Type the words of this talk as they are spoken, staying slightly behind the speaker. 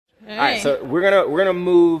All right, so we're gonna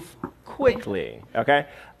move quickly, okay?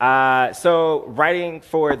 So writing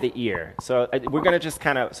for the ear. So we're gonna just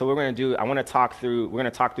kind of. So we're gonna do. We're gonna talk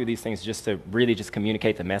through these things just to really just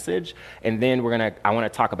communicate the message, and then I want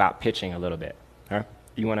to talk about pitching a little bit. All right?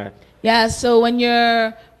 You want to? Yeah. So when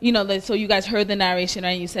you're, so you guys heard the narration,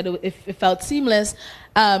 right? You said it felt seamless.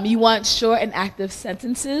 You want short and active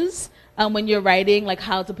sentences. When you're writing, like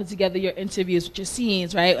how to put together your interviews with your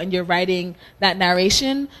scenes, right? When you're writing that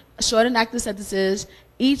narration, short and active sentences,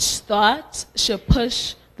 each thought should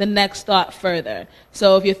push the next thought further.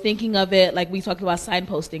 So if you're thinking of it, like we talked about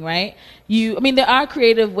signposting, right? There are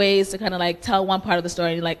creative ways to kind of like tell one part of the story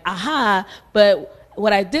and you're like, aha, but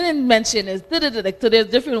what I didn't mention is, so there's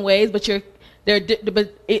different ways, but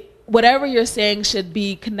whatever you're saying should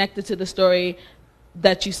be connected to the story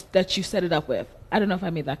that you set it up with. I don't know if I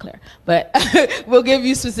made that clear, but we'll give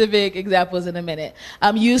you specific examples in a minute.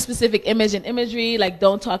 Use specific image and imagery, like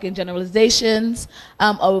don't talk in generalizations.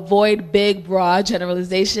 Avoid big, broad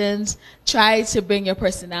generalizations. Try to bring your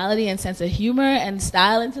personality and sense of humor and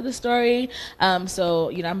style into the story.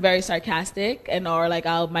 So, I'm very sarcastic or like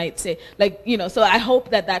I might say, like, so I hope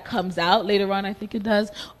that comes out later on. I think it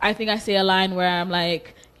does. I think I say a line where I'm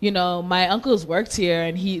like, my uncle's worked here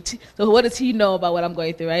and so what does he know about what I'm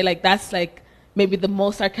going through, right? Like that's like, maybe the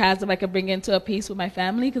most sarcasm I could bring into a piece with my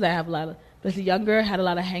family because I have especially younger, had a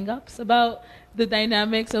lot of hang-ups about the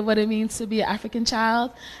dynamics of what it means to be an African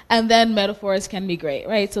child. And then metaphors can be great,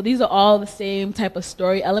 right? So these are all the same type of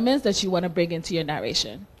story elements that you want to bring into your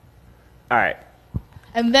narration. All right.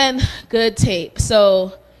 And then good tape.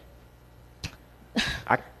 So...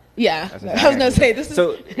 Yeah, I was going to say this is...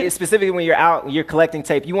 So specifically when you're collecting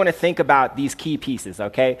tape, you want to think about these key pieces,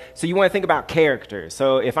 okay? So you want to think about characters.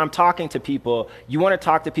 So if I'm talking to people, you want to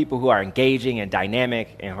talk to people who are engaging and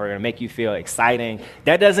dynamic and who are going to make you feel exciting.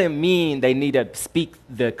 That doesn't mean they need to speak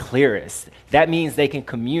the clearest. That means they can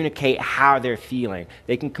communicate how they're feeling.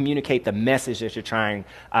 They can communicate the message that you're trying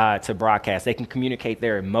to broadcast. They can communicate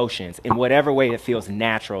their emotions in whatever way that feels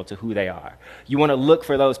natural to who they are. You want to look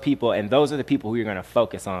for those people, and those are the people who you're going to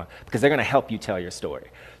focus on, because they're going to help you tell your story.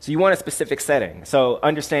 So you want a specific setting. So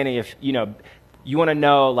understanding if, you want to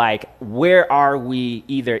know, like, where are we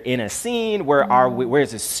either in a scene,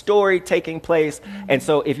 where's the story taking place? And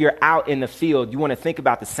so if you're out in the field, you want to think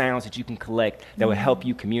about the sounds that you can collect that will help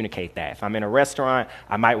you communicate that. If I'm in a restaurant,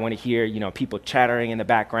 I might want to hear, people chattering in the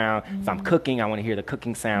background. If I'm cooking, I want to hear the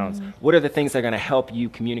cooking sounds. What are the things that are going to help you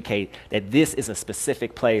communicate that this is a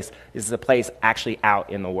specific place, this is a place actually out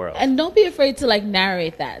in the world? And don't be afraid to, like,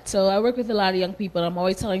 narrate that. So I work with a lot of young people, and I'm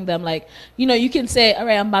always telling them, like, you can say, all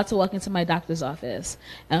right, I'm about to walk into my doctor's office.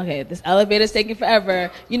 Okay, this elevator's taking forever.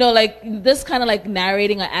 Like this kind of like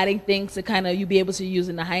narrating or adding things to kind of you be able to use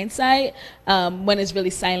in the hindsight when it's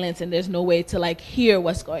really silent and there's no way to like hear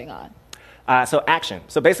what's going on. So action.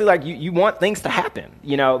 So basically, like you want things to happen.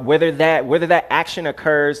 Whether that action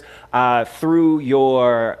occurs through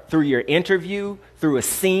your interview, through a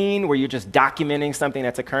scene where you're just documenting something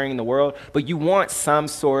that's occurring in the world, but you want some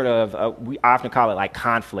sort of we often call it like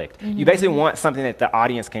conflict. You basically want something that the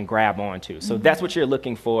audience can grab onto. So that's what you're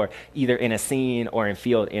looking for, either in a scene or in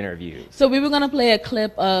field interviews. So we were going to play a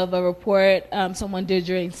clip of a report someone did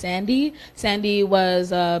during Sandy. Sandy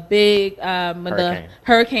was a big the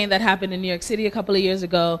hurricane that happened in New York City a couple of years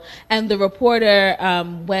ago, and the reporter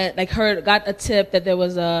got a tip that there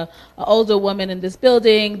was an older woman in this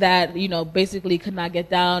building that basically could not get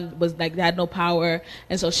down, was like had no power,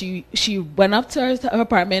 and so she went up to her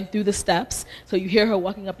apartment through the steps. So you hear her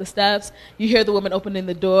walking up the steps, you hear the woman opening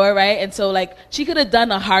the door, right? And so like she could have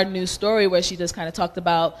done a hard news story where she just kind of talked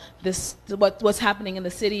about what's happening in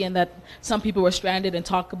the city and that some people were stranded and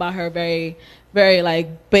talk about her very, very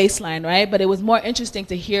like baseline, right? But it was more interesting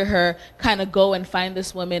to hear her kind of go and find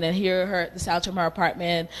this woman and hear the sounds from her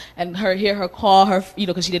apartment and hear her call her,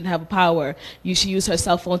 because she didn't have a power. She used her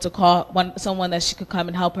cell phone to call someone that she could come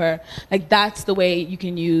and help her. Like that's the way you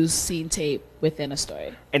can use scene tape within a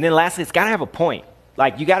story. And then lastly, it's got to have a point.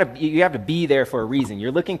 Like you have to be there for a reason.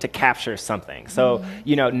 You're looking to capture something. So,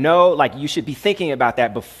 you should be thinking about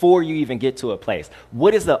that before you even get to a place.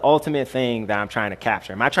 What is the ultimate thing that I'm trying to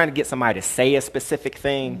capture? Am I trying to get somebody to say a specific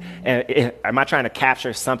thing? And am I trying to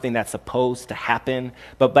capture something that's supposed to happen?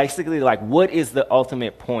 But basically, like, what is the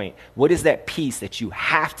ultimate point? What is that piece that you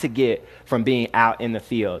have to get from being out in the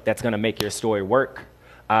field that's going to make your story work?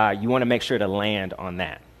 You want to make sure to land on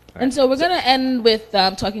that. Right. And so we're going to end with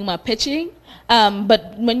talking about pitching.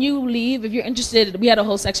 But when you leave, if you're interested, we had a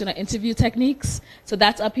whole section on interview techniques. So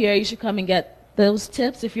that's up here. You should come and get those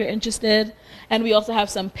tips if you're interested. And we also have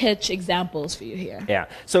some pitch examples for you here. Yeah.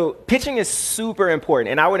 So pitching is super important.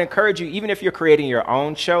 And I would encourage you, even if you're creating your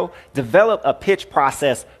own show, develop a pitch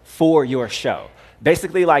process for your show.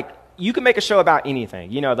 Basically, like, you can make a show about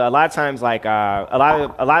anything. You know, a lot of times, like, a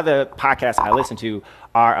lot of the podcasts I listen to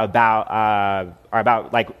are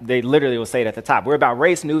about like, they literally will say it at the top, we're about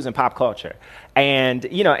race, news, and pop culture. And,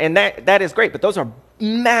 you know, and that is great, but those are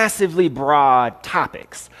massively broad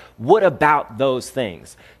topics. What about those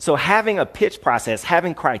things? So having a pitch process,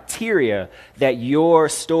 having criteria that your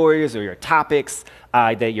stories or your topics,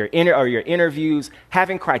 that your interviews,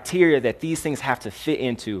 having criteria that these things have to fit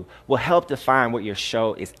into will help define what your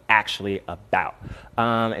show is actually about.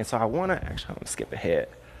 And so I want to skip ahead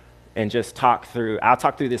and just talk through. I'll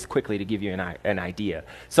talk through this quickly to give you an idea.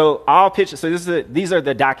 So I'll pitch. So these are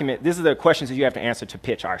the questions that you have to answer to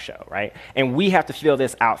pitch our show, right? And we have to fill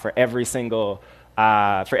this out for every single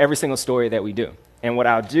story that we do. And what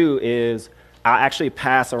I'll do is I'll actually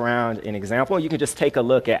pass around an example. You can just take a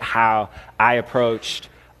look at how I approached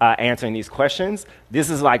answering these questions. This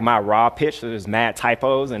is like my raw pitch, so there's mad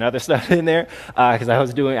typos and other stuff in there because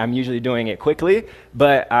I'm usually doing it quickly,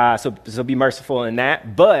 but so be merciful in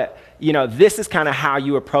that. But you know, this is kind of how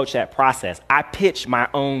you approach that process. I pitch my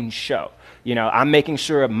own show. You know, I'm making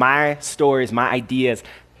sure my stories, my ideas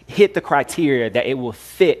hit the criteria that it will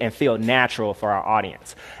fit and feel natural for our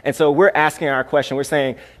audience. And so we're asking our question. We're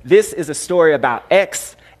saying, this is a story about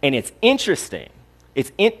X, and it's interesting.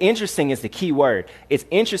 Interesting is the key word. It's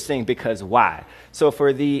interesting because why? So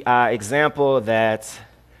for the example that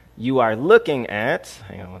you are looking at,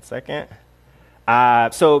 hang on one second.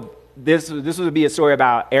 So this would be a story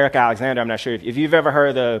about Erica Alexander. I'm not sure if you've ever heard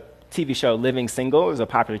of the TV show Living Single. It was a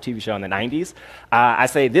popular TV show in the 90s. I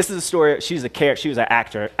say this is a story. She was an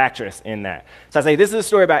actress in that. So I say this is a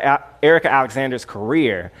story about Erica Alexander's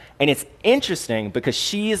career, and it's interesting because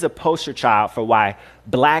she is a poster child for why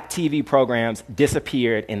black TV programs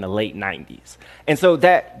disappeared in the late 90s. And so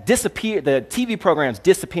the TV programs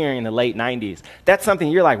disappearing in the late 90s, that's something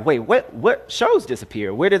you're like, wait, what shows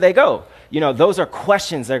disappear? Where did they go? You know, those are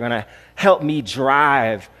questions that are going to help me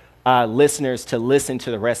drive listeners to listen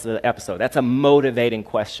to the rest of the episode. That's a motivating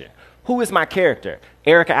question. Who is my character?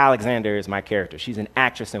 Erica Alexander is my character. She's an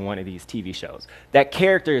actress in one of these TV shows. That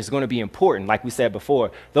character is going to be important, like we said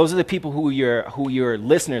before. Those are the people who your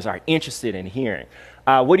listeners are interested in hearing.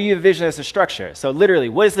 What do you envision as a structure? So literally,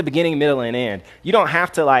 what is the beginning, middle, and end? You don't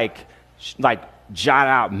have to like jot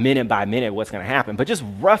out minute by minute what's going to happen, but just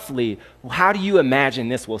roughly, how do you imagine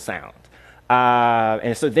this will sound?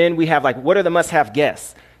 And so then we have like, what are the must-have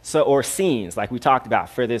guests? So, or scenes, like we talked about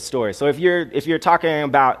for this story. So if you're talking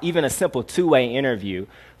about even a simple two-way interview,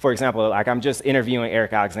 for example, like I'm just interviewing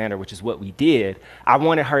Erica Alexander, which is what we did, I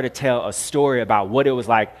wanted her to tell a story about what it was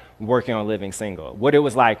like working on Living Single, what it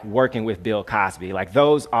was like working with Bill Cosby. Like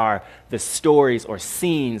those are the stories or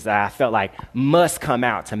scenes that I felt like must come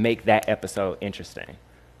out to make that episode interesting.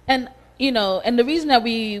 And you know, and the reason that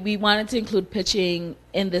we wanted to include pitching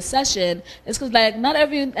in this session is because, like, not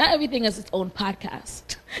everything is its own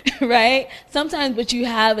podcast, right? Sometimes what you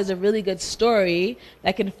have is a really good story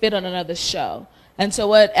that can fit on another show. And so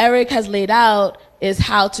what Eric has laid out is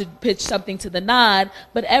how to pitch something to the nod,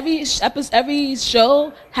 but every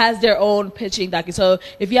show has their own pitching document. So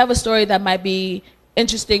if you have a story that might be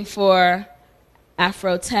interesting for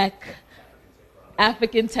African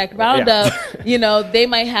Tech Roundup, you know, they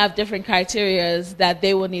might have different criteria that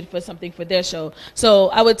they will need for something for their show. So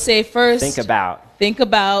I would say first, think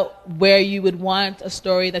about where you would want a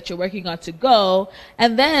story that you're working on to go,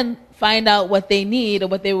 and then find out what they need or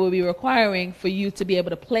what they will be requiring for you to be able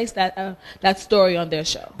to place that story on their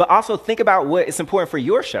show. But also think about what is important for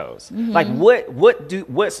your shows. Mm-hmm. Like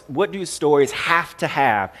what do stories have to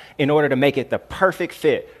have in order to make it the perfect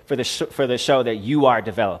fit for the show that you are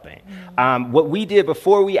developing? Mm-hmm. What we did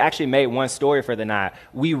before we actually made one story for the night,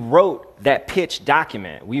 we wrote that pitch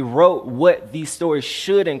document. We wrote what these stories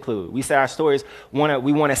should include. We said our stories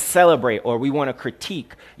we want to celebrate or we want to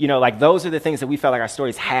critique. You know, like those are the things that we felt like our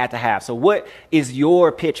stories had to have. So what is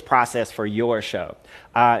your pitch process for your show?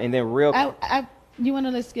 And then you want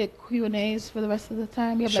to let's get Q&As for the rest of the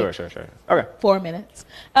time? We have sure. Okay. 4 minutes.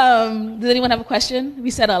 Does anyone have a question? We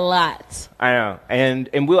said a lot. I know.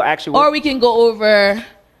 And we'll actually... Or we can go over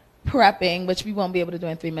prepping, which we won't be able to do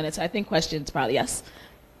in 3 minutes. I think questions probably, yes.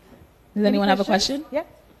 Does anyone have a question? Yeah.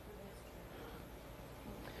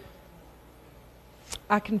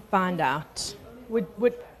 I can find out.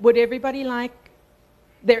 Would everybody like...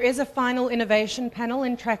 There is a final innovation panel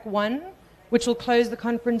in track 1, which will close the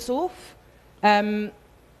conference off.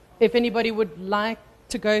 If anybody would like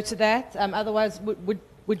to go to that, otherwise,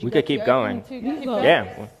 would We could keep going.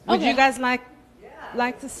 Yeah. Would you guys like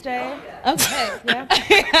to stay? Okay. Yeah.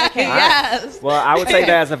 Okay. Yes. Well, I would take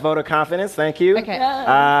that as a vote of confidence. Thank you. Okay.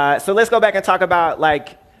 So let's go back and talk about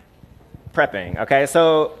like prepping. Okay.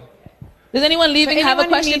 So does anyone leaving have a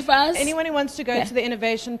question for us? Anyone who wants to go to the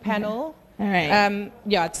innovation panel? All right.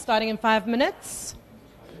 Yeah, it's starting in 5 minutes.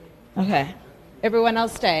 Okay. Everyone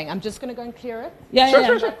else staying. I'm just going to go and clear it. Yeah,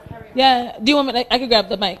 sure. Yeah. Do you want me? I could grab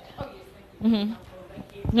the mic.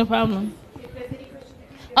 No problem.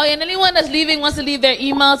 Oh, yeah, and anyone that's leaving wants to leave their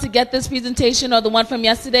email to get this presentation or the one from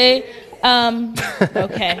yesterday.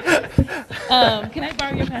 Okay. Can I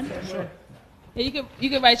borrow your pen? Sure. Yeah, you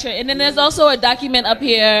can write your. And then there's also a document up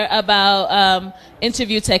here about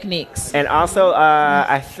interview techniques. And also,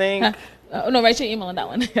 I think. No, write your email on that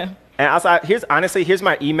one. Yeah. And also, here's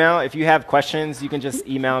my email. If you have questions, you can just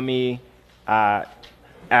email me.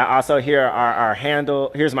 Also, here are our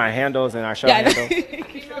handle. Here's my handles and our show handle.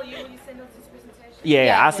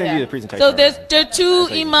 Yeah, I'll send you the presentation. So there are 2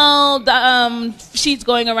 email sheets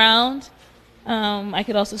going around. I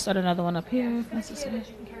could also start another one up here if necessary.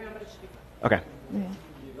 Okay. Yeah.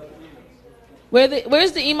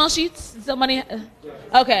 Where's the email sheets? Somebody.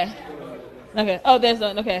 Okay. Oh, there's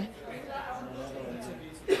one. Okay.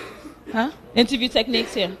 Huh? Interview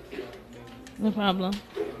techniques here. No problem.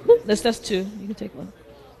 That's 2. You can take one.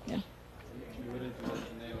 Yeah.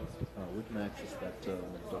 We can access that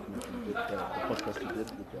document you did, the podcast you did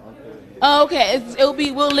with the author. Oh,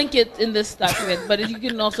 okay. We'll link it in this document, but you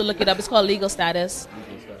can also look it up. It's called Legal Status.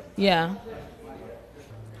 Yeah.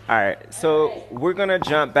 All right. So we're gonna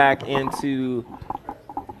jump back into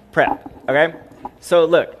prep. Okay. So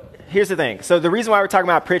look. Here's the thing. So the reason why we're talking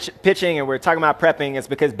about pitching and we're talking about prepping is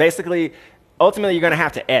because basically, ultimately, you're going to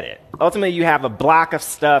have to edit. Ultimately, you have a block of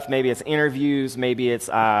stuff. Maybe it's interviews. Maybe it's,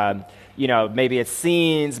 maybe it's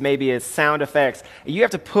scenes. Maybe it's sound effects. You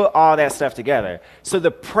have to put all that stuff together. So the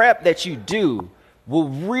prep that you do will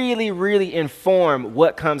really, really inform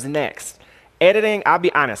what comes next. Editing, I'll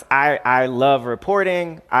be honest, I love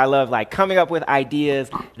reporting. I love like coming up with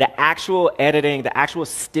ideas. The actual editing, the actual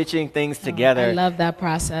stitching things together. I love that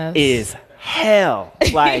process. Is hell.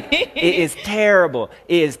 Like, it is terrible.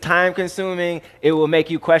 It is time consuming. It will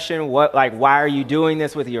make you question why are you doing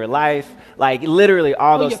this with your life? Like literally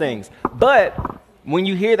all those things. But when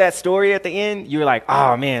you hear that story at the end, you're like,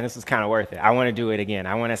 oh man, this is kind of worth it. I want to do it again.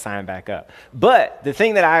 I want to sign back up. But the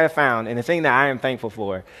thing that I have found, and the thing that I am thankful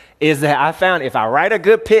for, is that I found if I write a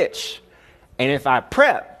good pitch and if I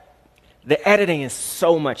prep, the editing is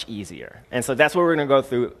so much easier. And so that's what we're going to go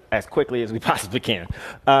through as quickly as we possibly can.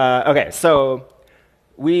 Okay, so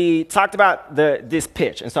we talked about this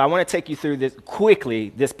pitch. And so I want to take you through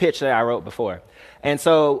this pitch that I wrote before. And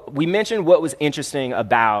so we mentioned what was interesting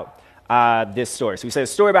about this story. So we said a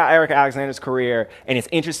story about Erica Alexander's career, and it's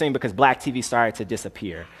interesting because Black TV started to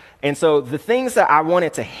disappear. And so the things that I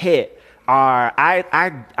wanted to hit are,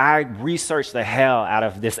 I researched the hell out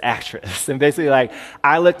of this actress. And basically, like,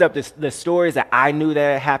 I looked up the stories that I knew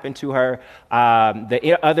that had happened to her,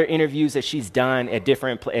 the other interviews that she's done at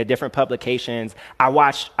different publications.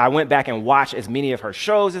 I went back and watched as many of her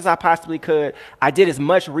shows as I possibly could. I did as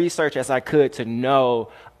much research as I could to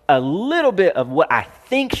know a little bit of what I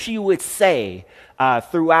think she would say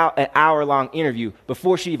throughout an hour-long interview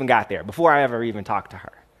before she even got there, before I ever even talked to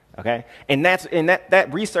her. Okay, and that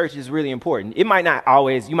research is really important. You might not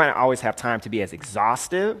always have time to be as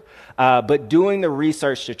exhaustive, but doing the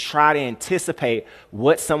research to try to anticipate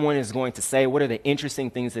what someone is going to say, what are the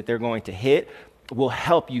interesting things that they're going to hit, will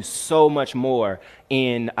help you so much more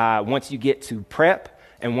in once you get to prep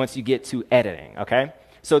and once you get to editing. Okay.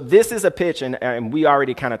 So this is a pitch, and we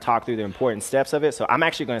already kind of talked through the important steps of it. So I'm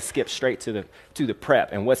actually going to skip straight to the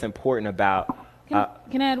prep and what's important about.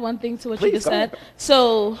 Can I add one thing to what please, you just said?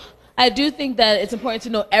 So I do think that it's important to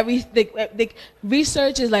know everything.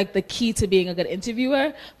 Research is like the key to being a good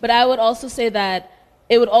interviewer. But I would also say that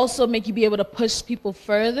it would also make you be able to push people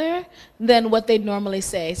further than what they normally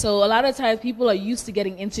say. So a lot of times people are used to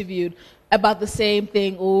getting interviewed about the same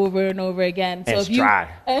thing over and over again. So it's dry.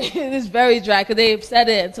 It's very dry because they've said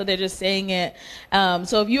it, so they're just saying it.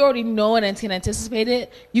 So if you already know it and can anticipate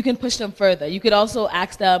it, you can push them further. You could also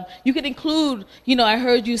ask them. You could include. I've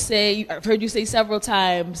heard you say several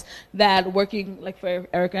times that working, like for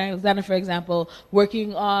Erica Alexander, for example,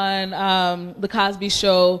 working on the Cosby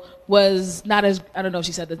Show was not as, I don't know if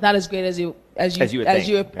she said this, not as great as you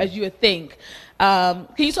would think. Can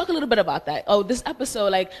you talk a little bit about that? Oh, this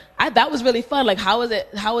episode, that was really fun. Like, how was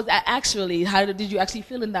that actually? How did you actually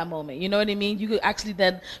feel in that moment? You know what I mean? You could actually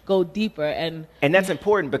then go deeper. And that's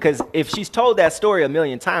important because if she's told that story a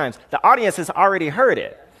million times, the audience has already heard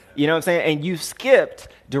it. You know what I'm saying? And you skipped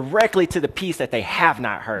directly to the piece that they have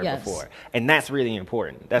not heard before. And that's really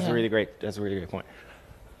important. That's a really great point.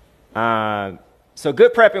 So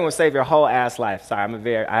good prepping will save your whole ass life. Sorry,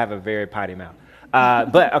 I have a very potty mouth.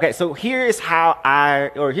 But okay, so here's how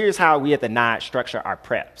we at the Nod structure our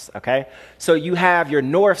preps, okay? So you have your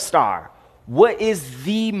North Star. What is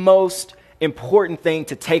the most important thing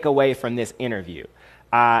to take away from this interview?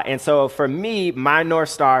 And so for me, my North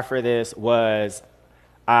Star for this was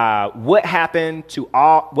what happened to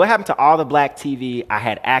all the black TV I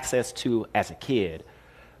had access to as a kid,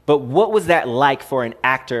 but what was that like for an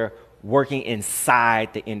actor working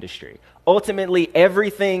inside the industry? Ultimately,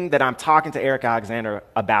 everything that I'm talking to Eric Alexander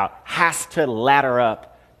about has to ladder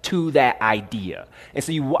up to that idea. And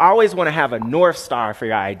so you always want to have a North Star for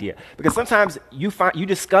your idea, because sometimes you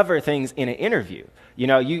discover things in an interview. You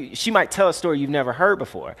know, she might tell a story you've never heard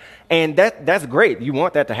before, and that's great. You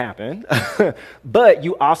want that to happen, but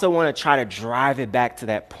you also want to try to drive it back to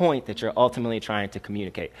that point that you're ultimately trying to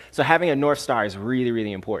communicate. So having a North Star is really,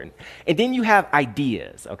 really important. And then you have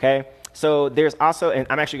ideas, okay? So there's also, and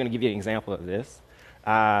I'm actually going to give you an example of this.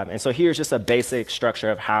 And so here's just a basic structure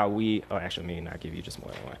of how actually, maybe not give you just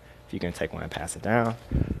more than one. If you can take one and pass it down.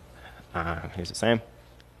 Here's the same.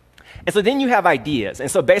 And so then you have ideas. And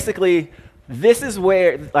so basically, this is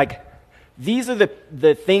where, these are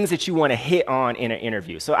the things that you want to hit on in an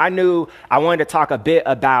interview. So I knew I wanted to talk a bit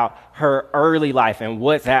about her early life and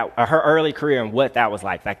her early career and what that was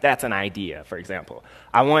like. Like, that's an idea, for example.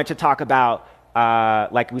 I wanted to talk about,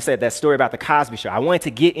 like we said, that story about the Cosby Show. I wanted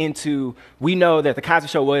to get into, we know that the Cosby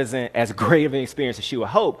Show wasn't as great of an experience as she would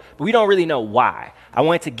hope, but we don't really know why. I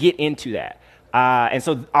wanted to get into that. And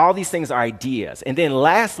so all these things are ideas. And then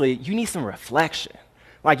lastly, you need some reflection.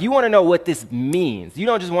 Like, you want to know what this means. You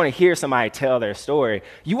don't just want to hear somebody tell their story.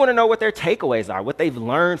 You want to know what their takeaways are, what they've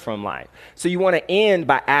learned from life. So you want to end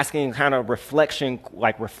by asking kind of reflection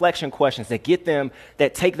questions that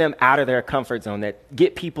take them out of their comfort zone, that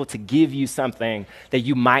get people to give you something that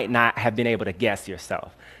you might not have been able to guess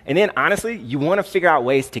yourself. And then, honestly, you want to figure out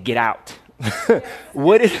ways to get out.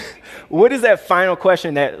 What is that final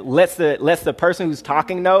question that lets the person who's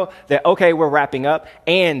talking know that, okay, we're wrapping up,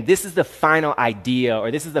 and this is the final idea, or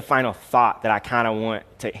this is the final thought that I kind of want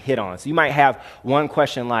to hit on. So you might have one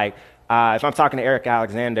question like, if I'm talking to Eric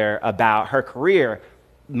Alexander about her career,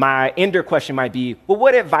 my ender question might be, well,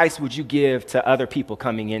 what advice would you give to other people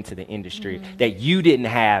coming into the industry that you didn't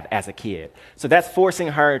have as a kid? So that's forcing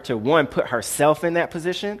her to, one, put herself in that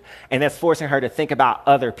position, and that's forcing her to think about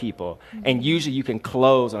other people. And usually you can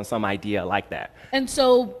close on some idea like that. And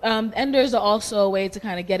so enders are also a way to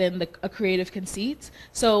kind of get in a creative conceit.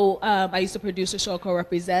 So I used to produce a show called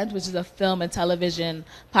Represent, which is a film and television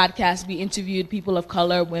podcast. We interviewed people of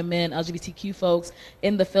color, women, LGBTQ folks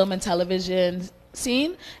in the film and television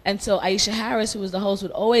scene. And so Aisha Harris, who was the host,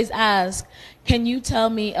 would always ask, can you tell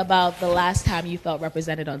me about the last time you felt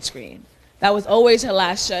represented on screen? That was always her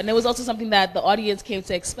last show. And it was also something that the audience came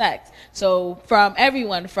to expect. So from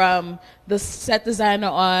everyone, from the set designer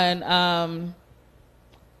on,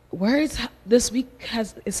 words this week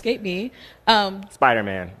has escaped me.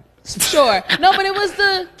 Spider-Man. Sure. No, but it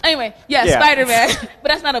was Anyway, Spider-Man. But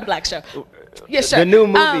that's not a black show. Yeah, sure. The new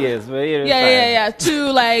movie is. But yeah.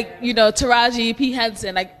 To Taraji P.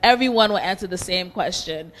 Henson, everyone will answer the same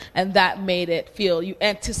question, and that made it feel you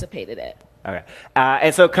anticipated it. Okay.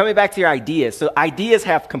 And so coming back to your ideas, so ideas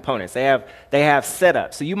have components. They have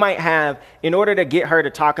setups. So you might have, in order to get her to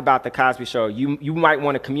talk about the Cosby Show, you might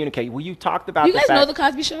want to communicate. Well, you talked about you guys know the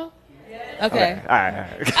Cosby Show? Yes. Okay. All right.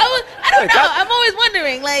 I don't know. I'm always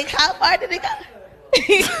wondering, how far did it go?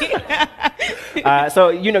 So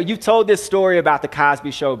you've told this story about the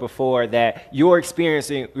Cosby Show before, that your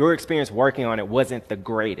experience working on it wasn't the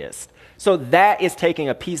greatest. So that is taking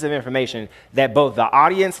a piece of information that both the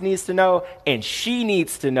audience needs to know and she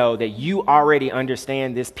needs to know that you already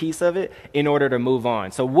understand this piece of it in order to move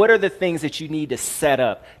on. So what are the things that you need to set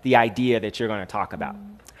up the idea that you're going to talk about?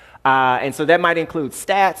 And so that might include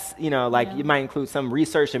stats, it might include some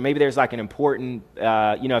research, and maybe there's an important,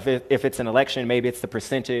 if it's an election, maybe it's the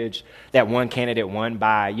percentage that one candidate won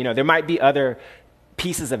by. There might be other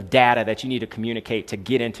pieces of data that you need to communicate to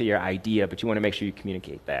get into your idea, but you want to make sure you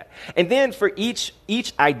communicate that. And then for each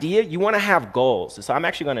idea, you want to have goals. So I'm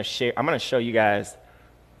actually going to share, I'm going to show you guys,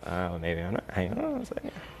 maybe I'm not, hang on a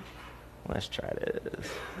second. Let's try this.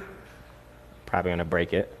 Probably going to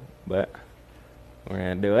break it, but we're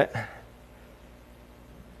going to do it.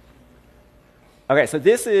 Okay, so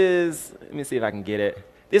this is, let me see if I can get it.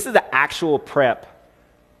 This is the actual prep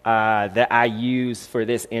that I use for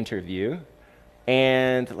this interview.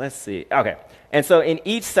 And let's see. Okay, and so in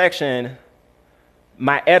each section,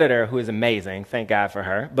 my editor, who is amazing, thank God for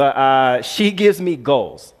her, but she gives me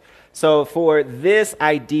goals. So for this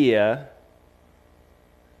idea,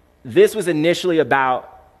 this was initially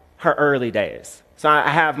about her early days. So I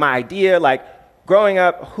have my idea, like, growing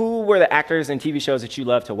up, who were the actors in TV shows that you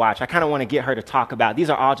love to watch? I kind of want to get her to talk about, these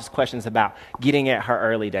are all just questions about getting at her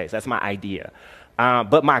early days. That's my idea.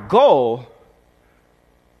 But my goal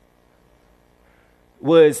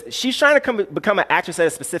was she's trying to become an actress at a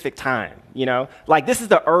specific time, you know? Like this is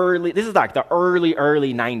like the early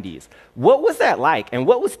 90s. What was that like? And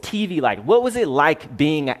what was TV like? What was it like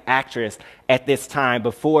being an actress at this time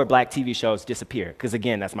before black TV shows disappeared? Because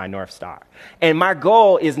again, that's my North Star. And my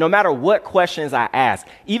goal is no matter what questions I ask,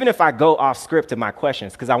 even if I go off script in my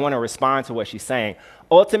questions, because I want to respond to what she's saying,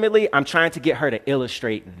 ultimately, I'm trying to get her to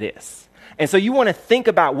illustrate this. And so you want to think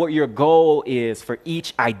about what your goal is for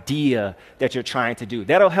each idea that you're trying to do.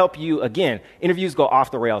 That'll help you, again, interviews go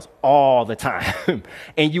off the rails all the time.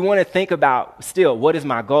 And you want to think about still, what is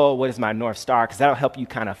my goal? What is my North Star? Because that'll help you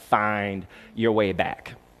kind of find your way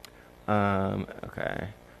back. Okay,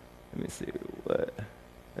 let me see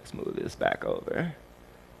let's move this back over.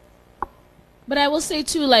 But I will say,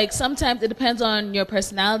 too, like, sometimes it depends on your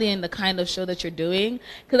personality and the kind of show that you're doing.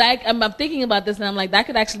 Because I'm thinking about this, and I'm like, that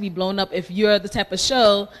could actually be blown up if you're the type of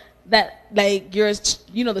show that, like,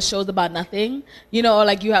 the show's about nothing. You know, or,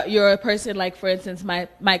 like, you're a person, like, for instance,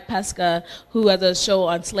 Mike Pesca, who has a show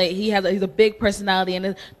on Slate. He's a big personality,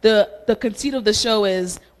 and the conceit of the show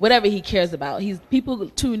is whatever he cares about. People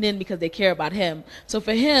tune in because they care about him. So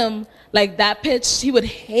for him, like, that pitch, he would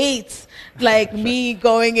hate, like, me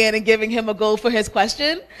going in and giving him a goal for his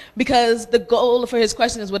question, because the goal for his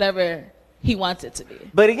question is whatever he wants it to be.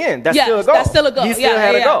 But again, that's still a goal. That's still a goal. You still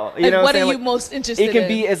had a goal. You like, know what I'm are saying? you most interested in? It can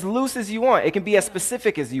be as loose as you want. It can be as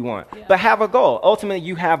specific as you want. But have a goal. Ultimately,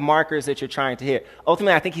 you have markers that you're trying to hit.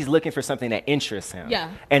 Ultimately, I think he's looking for something that interests him. Yeah.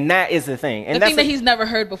 And that is the thing. And the thing that he's never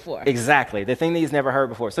heard before. Exactly. The thing that he's never heard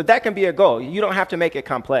before. So that can be a goal. You don't have to make it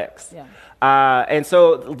complex. Yeah. And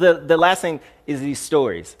so the last thing is these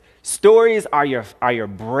stories. Stories are your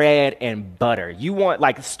bread and butter. You want,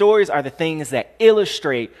 like, stories are the things that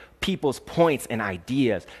illustrate people's points and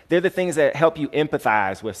ideas. They're the things that help you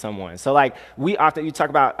empathize with someone. So, like, you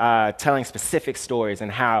talk about telling specific stories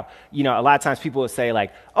and how, you know, a lot of times people will say,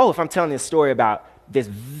 like, oh, if I'm telling this story about this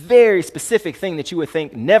very specific thing that you would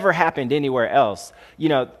think never happened anywhere else, you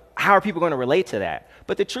know, how are people going to relate to that?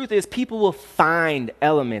 But the truth is, people will find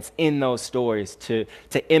elements in those stories to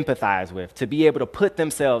empathize with, to be able to put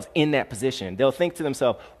themselves in that position. They'll think to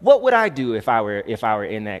themselves, what would I do if I were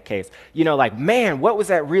in that case? You know, like, man, what was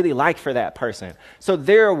that really like for that person? So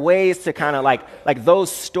there are ways to kind of like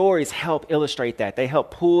those stories help illustrate that. They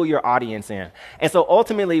help pull your audience in. And so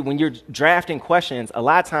ultimately, when you're drafting questions, a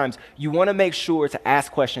lot of times you want to make sure to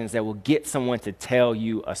ask questions that will get someone to tell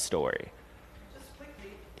you a story.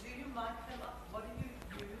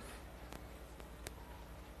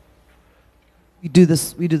 We do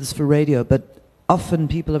this for radio, but often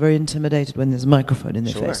people are very intimidated when there's a microphone in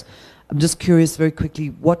their face. I'm just curious, very quickly,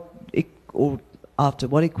 what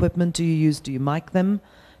equipment do you use? Do you mic them?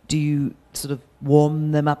 Do you sort of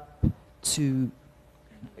warm them up to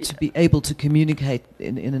be able to communicate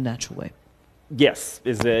in a natural way? Yes,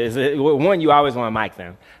 one, you always want to mic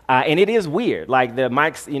them. And it is weird. Like the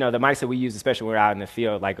mics that we use, especially when we're out in the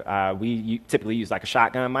field, like we typically use like a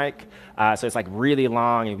shotgun mic. So it's like really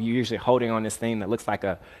long, and you're usually holding on this thing that looks like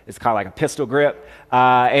it's called like a pistol grip.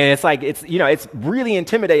 And it's really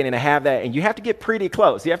intimidating to have that, and you have to get pretty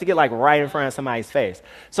close. You have to get like right in front of somebody's face.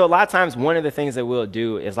 So a lot of times, one of the things that we'll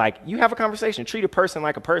do is like, you have a conversation, treat a person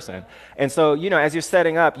like a person. And so, you know, as you're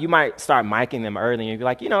setting up, you might start micing them early, and you'll be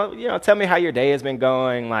like, you know, tell me how your day has been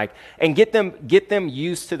going, like, and get them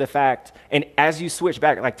used to the fact, and as you switch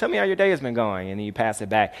back, like, tell me how your day has been going, and then you pass it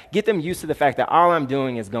back. Get them used to the fact that all I'm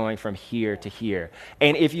doing is going from here to here.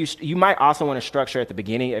 And if you might also want to structure at the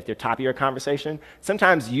beginning, if they're top of your conversation,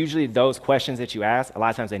 sometimes usually those questions that you ask, a lot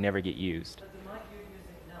of times they never get used.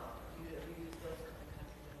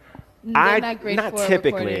 They're not great for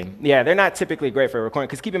typically. Recording. Yeah, they're not typically great for recording,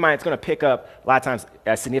 because keep in mind, it's going to pick up a lot of times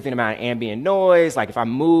a significant amount of ambient noise. Like if I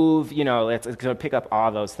move, you know, it's going to pick up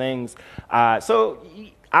all those things. So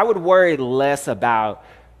I would worry less about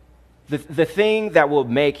the thing that will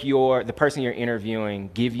make the person you're interviewing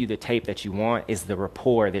give you the tape that you want is the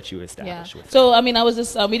rapport that you establish with them. So, I mean, I was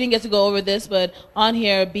just, we didn't get to go over this, but on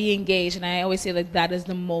here, be engaged. And I always say, like, that is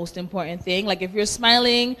the most important thing. Like, if you're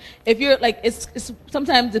smiling, if you're, like, it's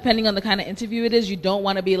sometimes depending on the kind of interview it is, you don't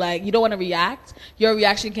want to be like, you don't want to react. Your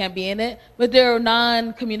reaction can't be in it. But there are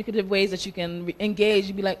non-communicative ways that you can engage.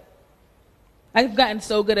 You'd be like, I've gotten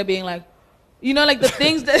so good at being like, You know, like the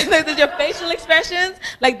things that your facial expressions,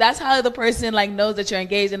 like that's how the person like knows that you're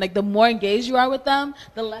engaged. And like the more engaged you are with them,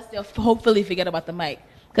 the less they'll hopefully forget about the mic.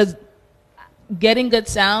 Because getting good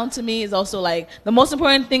sound to me is also like the most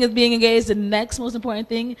important thing is being engaged. The next most important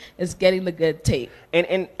thing is getting the good tape.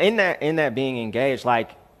 And in that being engaged,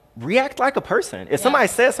 like react like a person. If somebody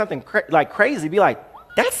says something crazy, be like,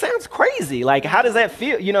 that sounds crazy. Like, how does that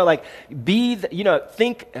feel? You know, like,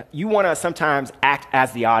 think you want to sometimes act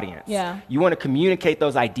as the audience. Yeah. You want to communicate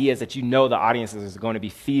those ideas that you know the audience is going to be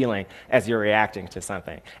feeling as you're reacting to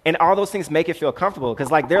something. And all those things make it feel comfortable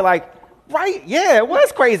because, like, they're like, right, yeah, it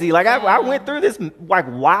was crazy. Like, I went through this, like,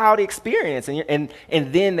 wild experience. And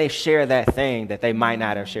then they share that thing that they might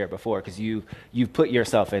not have shared before because you put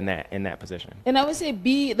yourself in that position. And I would say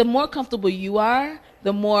the more comfortable you are,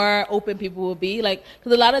 the more open people will be. Like,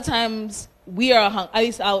 because a lot of times we are at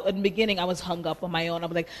least out in the beginning, I was hung up on my own. I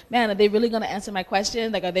was like, man, are they really going to answer my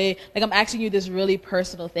question? Like, I'm asking you this really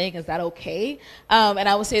personal thing. Is that okay? And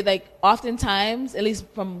I would say, like, oftentimes, at least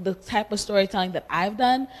from the type of storytelling that I've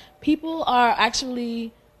done, people are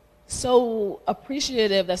actually so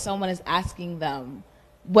appreciative that someone is asking them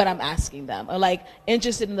what I'm asking them, or like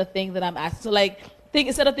interested in the thing that I'm asking. So like,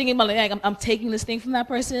 instead of thinking about like I'm taking this thing from that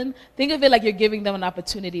person, think of it like you're giving them an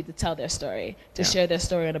opportunity to tell their story, to share their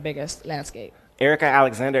story on a bigger landscape. Erica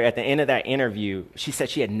Alexander, at the end of that interview, she said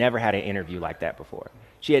she had never had an interview like that before.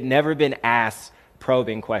 She had never been asked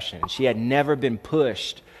probing questions. She had never been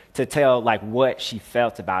pushed to tell like what she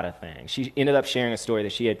felt about a thing. She ended up sharing a story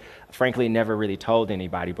that she had frankly never really told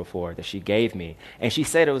anybody before that she gave me. And she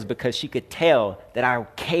said it was because she could tell that I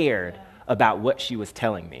cared about what she was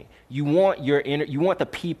telling me. You want the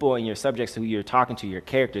people and your subjects who you're talking to, your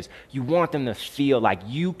characters, you want them to feel like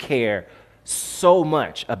you care so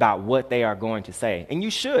much about what they are going to say. And you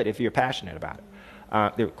should if you're passionate about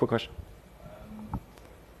it. Quick question.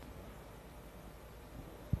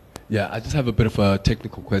 Yeah, I just have a bit of a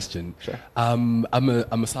technical question. Sure. I'm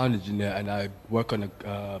a sound engineer and I work on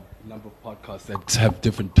a number of podcasts that have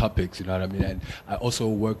different topics, you know what I mean? And I also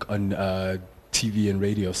work on TV and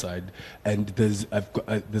radio side, and there's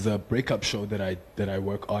a breakup show that I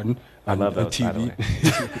work on. I love those, TV. by the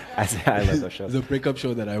way. I love those shows. There's a breakup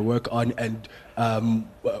show that I work on, and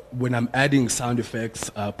when I'm adding sound effects,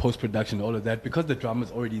 post-production, all of that, because the drama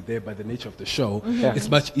is already there by the nature of the show, it's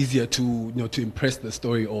much easier to impress the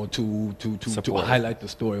story or to highlight the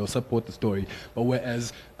story or support the story. But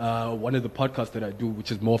whereas one of the podcasts that I do,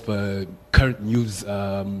 which is more of a current news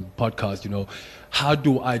podcast, how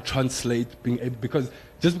do I translate because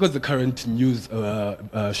just because the current news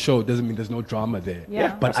show doesn't mean there's no drama there.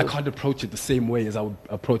 Yeah. But I can't approach it the same way as I would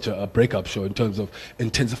approach a breakup show in terms of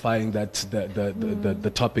intensifying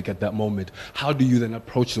the topic at that moment. How do you then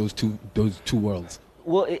approach those two worlds?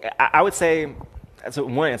 Well, I would say, it's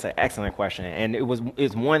an excellent question, and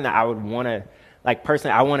it's one that I would want to, like,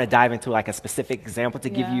 personally, I want to dive into like a specific example to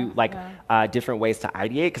give you like different ways to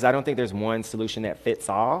ideate, because I don't think there's one solution that fits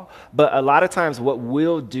all. But a lot of times what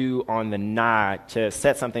we'll do on the nod to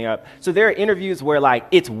set something up, so there are interviews where like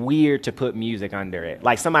it's weird to put music under it.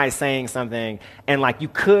 Like somebody's saying something and like you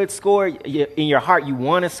could score, in your heart you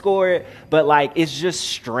want to score it, but like it's just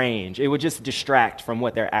strange. It would just distract from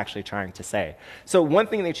what they're actually trying to say. So one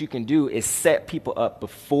thing that you can do is set people up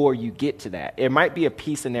before you get to that. It might be a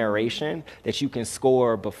piece of narration that you can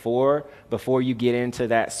score before you get into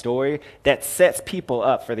that story that sets people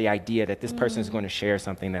up for the idea that this person is going to share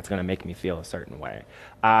something that's going to make me feel a certain way.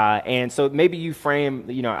 And so maybe you frame,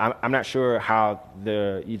 I'm not sure how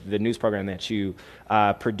the news program that you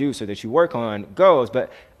produce or that you work on goes,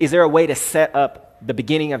 but is there a way to set up the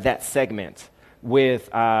beginning of that segment with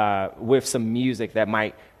some music that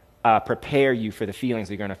might prepare you for the feelings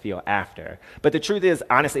you're going to feel after? But the truth is,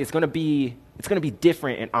 honestly, it's going to be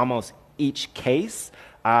different in almost each case,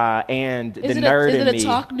 and the nerd in me. Is it a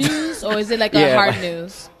talk news or is it like a hard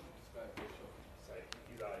news?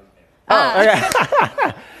 Oh,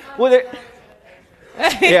 okay. Well,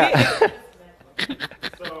 yeah.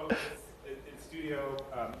 So in studio,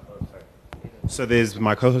 so there's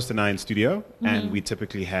my co-host and I in studio, and we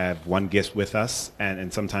typically have one guest with us,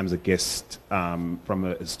 and sometimes a guest from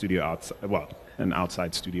a studio outside, an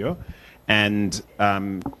outside studio, and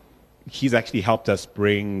he's actually helped us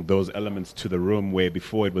bring those elements to the room where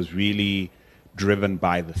before it was really driven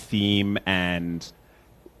by the theme and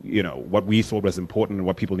what we thought was important and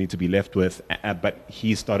what people need to be left with, but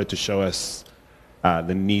he started to show us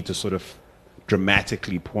the need to sort of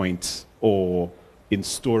dramatically point or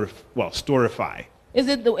storify. Is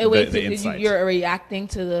it the way you're reacting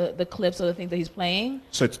to the clips or the things that he's playing?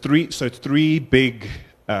 So it's three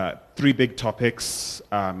three big topics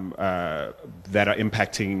that are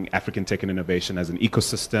impacting African tech and innovation as an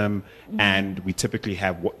ecosystem, and we typically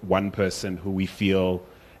have one person who we feel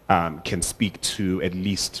can speak to at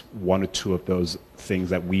least one or two of those things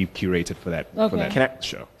that we've curated for that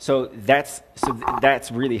show. So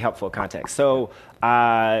that's really helpful context. So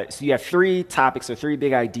you have three topics or three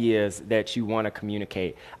big ideas that you want to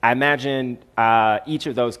communicate. I imagine each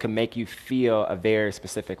of those can make you feel a very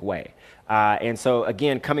specific way. And so,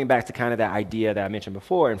 again, coming back to kind of that idea that I mentioned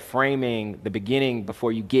before and framing the beginning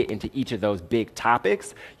before you get into each of those big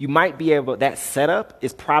topics, you might be able, that setup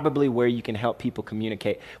is probably where you can help people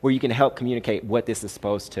communicate, where you can help communicate what this is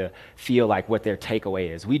supposed to feel like, what their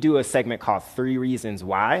takeaway is. We do a segment called 3 Reasons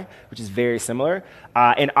Why, which is very similar.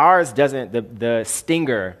 And ours doesn't, the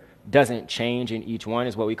stinger doesn't change in each one,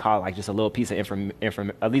 is what we call like just a little piece of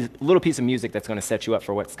at least a little piece of music that's going to set you up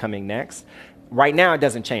for what's coming next. Right now, it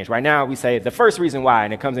doesn't change. Right now, we say the first reason why,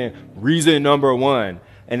 and it comes in reason number 1.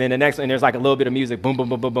 And then the next one, there's like a little bit of music, boom, boom,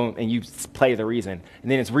 boom, boom, boom, and you play the reason. And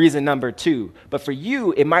then it's reason number 2. But for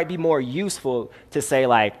you, it might be more useful to say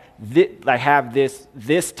like have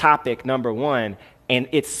this topic number 1, and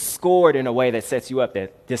it's scored in a way that sets you up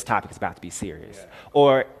that this topic is about to be serious. Yeah.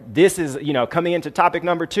 Or this is, coming into topic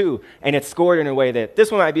number 2, and it's scored in a way that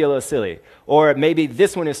this one might be a little silly. Or maybe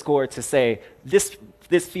this one is scored to say this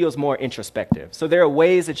feels more introspective. So there are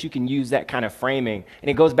ways that you can use that kind of framing, and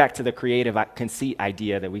it goes back to the creative conceit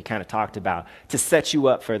idea that we kind of talked about, to set you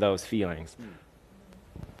up for those feelings.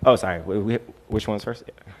 Oh, sorry, which one's first?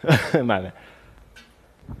 My bad.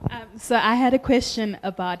 So I had a question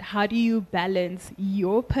about how do you balance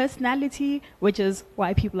your personality, which is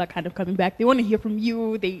why people are kind of coming back. They want to hear from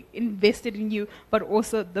you, they invested in you, but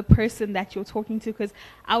also the person that you're talking to, because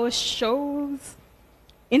our shows,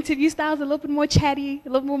 interview styles are a little bit more chatty, a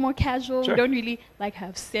little bit more casual. Sure. We don't really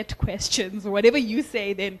have set questions. Whatever you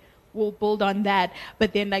say, then we'll build on that.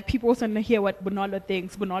 But then people also want to hear what Bonolo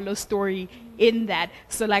thinks, Bonolo's story in that.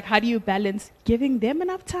 So how do you balance giving them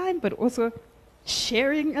enough time, but also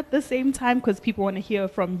sharing at the same time? Because people want to hear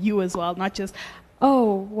from you as well, not just,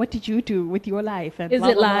 oh, what did you do with your life? And is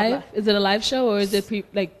it live? Is it a live show, or is it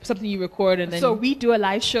something you record and then? So we do a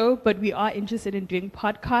live show, but we are interested in doing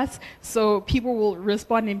podcasts. So people will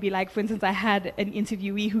respond and be like, for instance, I had an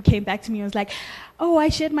interviewee who came back to me and was like, oh, I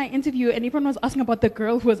shared my interview and everyone was asking about the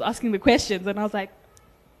girl who was asking the questions. And I was like,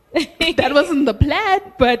 that wasn't the plan,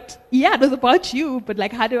 but yeah, it was about you. But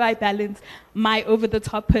how do I balance my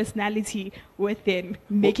over-the-top personality with then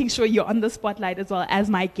making sure you're on the spotlight as well as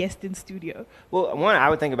my guest in studio? Well, one I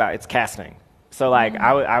would think about, it's casting. So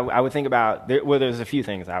I would think about, there's a few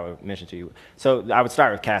things I would mention to you. So I would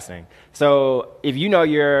start with casting. So if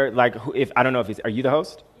you're I don't know if are you the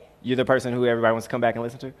host? You're the person who everybody wants to come back and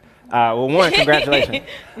listen to? Well, one, congratulations.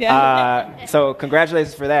 So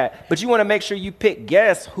congratulations for that. But you want to make sure you pick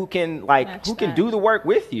guests who can do the work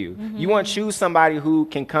with you. Mm-hmm. You want to choose somebody who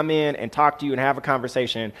can come in and talk to you and have a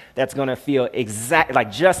conversation that's going to feel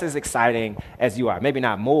just as exciting as you are. Maybe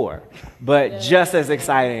not more, but just as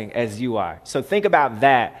exciting as you are. So think about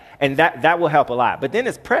that, and that will help a lot. But then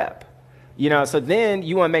it's prep. So then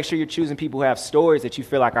you want to make sure you're choosing people who have stories that you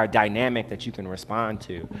feel like are dynamic that you can respond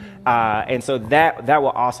to. And so that will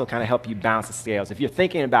also kind of help you balance the scales. If you're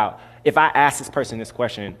thinking about, if I ask this person this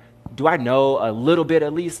question, do I know a little bit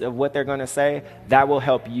at least of what they're going to say? That will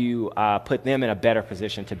help you put them in a better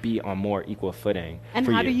position to be on more equal footing. And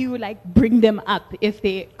how do you bring them up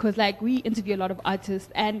because we interview a lot of artists,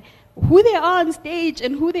 and who they are on stage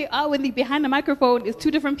and who they are when they're behind the microphone is two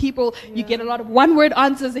different people. Yeah. You get a lot of one-word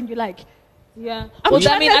answers and you're like, yeah. I don't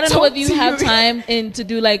know if you have time to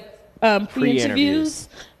do pre-interviews,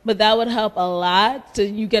 but that would help a lot. So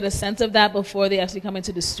you get a sense of that before they actually come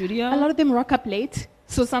into the studio. A lot of them rock up late,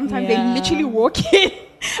 so sometimes they literally walk in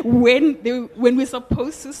when we're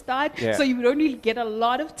supposed to start. Yeah. So you don't really get a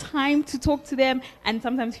lot of time to talk to them, and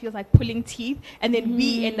sometimes it feels like pulling teeth, and then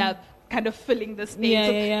we end up kind of filling the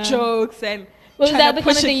space of jokes and. Well, is that the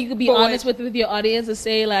kind of thing you could be honest with your audience and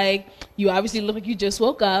say, you obviously look like you just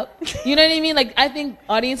woke up? You know what I mean? I think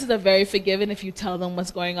audiences are very forgiving if you tell them what's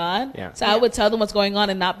going on. Yeah. So I would tell them what's going on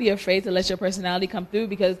and not be afraid to let your personality come through,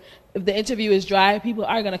 because if the interview is dry, people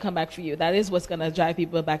are going to come back for you. That is what's going to drive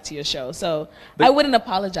people back to your show. So I wouldn't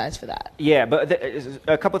apologize for that. Yeah, but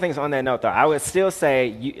a couple things on that note, though. I would still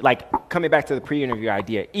say, coming back to the pre-interview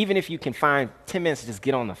idea, even if you can find 10 minutes to just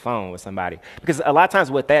get on the phone with somebody. Because a lot of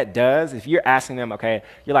times what that does, if you're asking them, okay,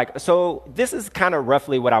 you're like, so this is kind of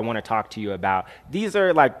roughly what I want to talk to you about. These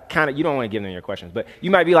are like kind of, you don't want to give them your questions, but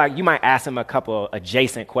you might be like, you might ask them a couple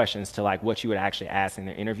adjacent questions to like what you would actually ask in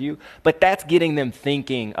their interview. But that's getting them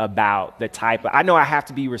thinking about the type of, I know I have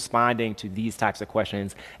to be responding to these types of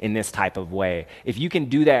questions in this type of way. If you can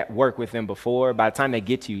do that work with them before, by the time they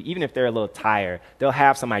get to you, even if they're a little tired, they'll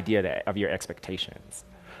have some idea of your expectations.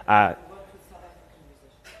 Yeah.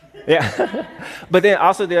 But then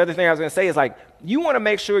also the other thing I was going to say is like, you want to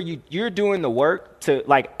make sure you're doing the work to,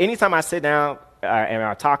 like, anytime I sit down and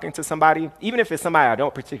I'm talking to somebody, even if it's somebody I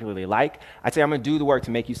don't particularly like, I say I'm going to do the work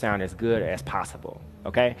to make you sound as good as possible.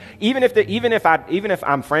 Okay? Even if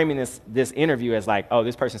I'm framing this interview as like, oh,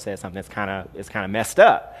 this person said something that's kind of messed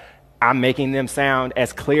up, I'm making them sound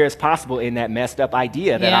as clear as possible in that messed up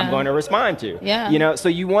idea that I'm going to respond to. Yeah. You know, so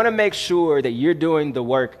you want to make sure that you're doing the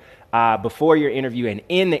work before your interview and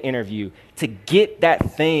in the interview to get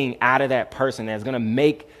that thing out of that person that's going to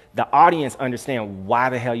make the audience understand why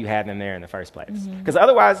the hell you had them there in the first place. Because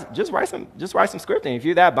otherwise, just write some scripting. If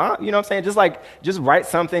you're that bomb, you know what I'm saying? Just write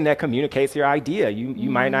something that communicates your idea. You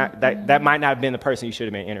might not, that might not have been the person you should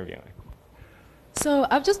have been interviewing. So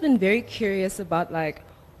I've just been very curious about like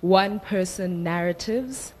one-person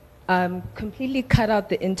narratives. Completely cut out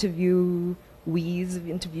the interview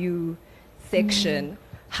section.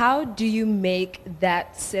 How do you make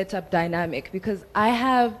that setup dynamic? Because I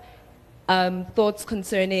have thoughts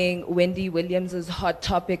concerning Wendy Williams's Hot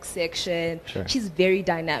Topic section. Sure. She's very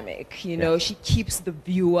dynamic, you know. She keeps the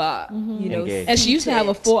viewer, you know, engaged. And she used to have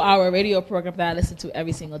a 4-hour radio program that I listened to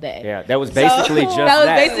every single day. Yeah, that was basically just that.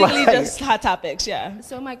 That was basically just Hot Topics, yeah.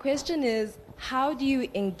 So my question is, how do you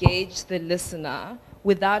engage the listener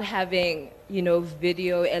without having, you know,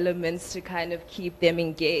 video elements to kind of keep them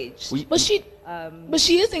engaged? But she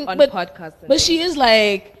isn't on but, podcasts. But she is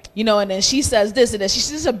like, you know, and then she says this and then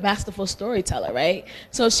she's just a masterful storyteller, right?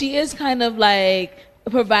 So she is kind of like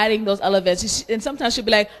providing those elements. And sometimes she'll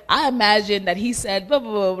be like, I imagine that he said blah,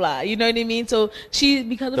 blah, blah, blah. You know what I mean? So she,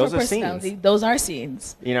 because of Those her are personality, scenes. those are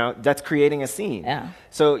scenes. You know, that's creating a scene. Yeah.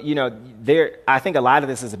 So, you know, I think a lot of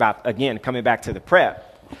this is about, again, coming back to the prep.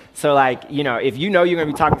 So, like, you know, if you know you're going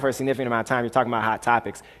to be talking for a significant amount of time, you're talking about hot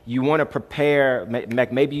topics, you want to prepare,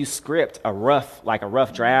 maybe you script a rough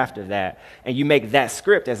draft of that, and you make that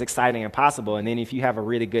script as exciting as possible. And then if you have a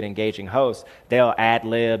really good engaging host, they'll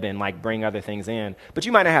ad-lib and, like, bring other things in. But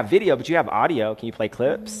you might not have video, but you have audio. Can you play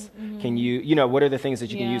clips? Can you know, what are the things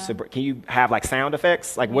that you can use? Can you have, like, sound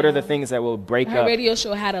effects? Like, what are the things that will break Her up? radio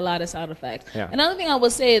show had a lot of sound effects. Yeah. Another thing I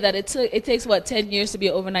would say is that it takes, 10 years to be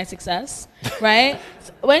an overnight success, right?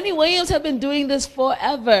 Wendy Williams have been doing this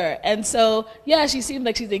forever. And so, yeah, she seems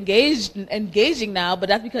like she's engaging now, but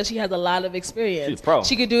that's because she has a lot of experience. She's pro.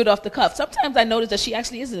 She could do it off the cuff. Sometimes I notice that she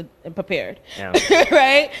actually isn't prepared, Yeah.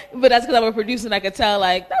 right? But that's because I'm a producer and I could tell,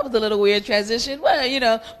 like, that was a little weird transition. Well, you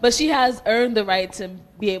know, but she has earned the right to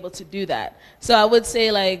be able to do that. So I would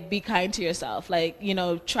say, like, be kind to yourself. Like, you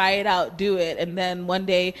know, try it out, do it. And then one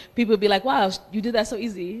day people will be like, wow, you did that so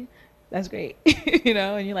easy. That's great. You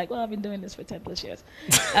know, and you're like, well, I've been doing this for 10 plus years.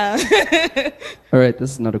 All right,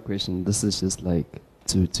 this is not a question. This is just like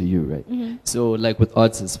to you, right? So like with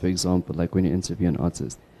artists, for example, like when you interview an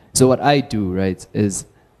artist. So what I do, right, is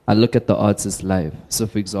I look at the artist live. So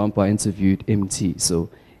for example, I interviewed MT. So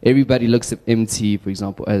everybody looks at MT, for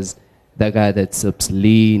example, as that guy that sips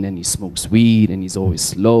lean and he smokes weed and he's always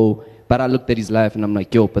slow. But I looked at his life and I'm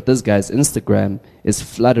like, yo, but this guy's Instagram is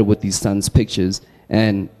flooded with these son's pictures,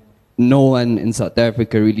 and no one in South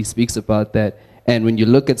Africa really speaks about that. And when you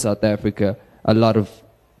look at South Africa, a lot of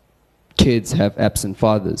kids have absent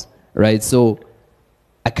fathers, right? So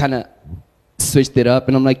I kind of switched it up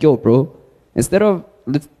and I'm like, yo, bro, instead of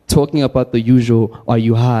talking about the usual, are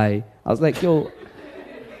you high? I was like, yo,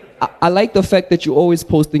 I like the fact that you're always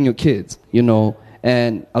posting your kids, you know,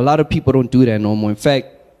 and a lot of people don't do that no more. In fact,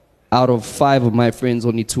 out of 5 of my friends,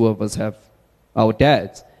 only 2 of us have our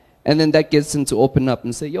dads. And then that gets him to open up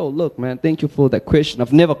and say, yo, look, man, thank you for that question.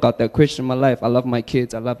 I've never got that question in my life. I love my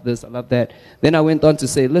kids. I love this. I love that. Then I went on to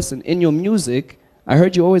say, listen, in your music, I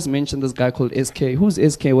heard you always mention this guy called SK. Who's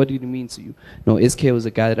SK? What did he mean to you? No, SK was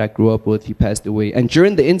a guy that I grew up with. He passed away. And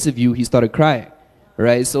during the interview, he started crying,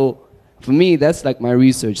 right? So for me, that's like my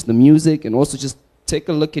research, the music, and also just take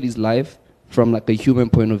a look at his life from like a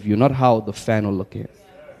human point of view, not how the fan will look at it.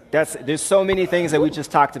 There's so many things that we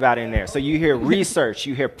just talked about in there. So you hear research,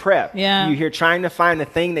 you hear prep, you hear trying to find the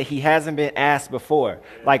thing that he hasn't been asked before.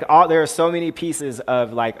 Like there are so many pieces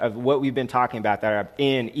of what we've been talking about that are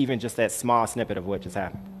in even just that small snippet of what just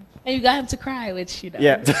happened. And you got him to cry, which, you know.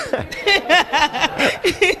 Yeah.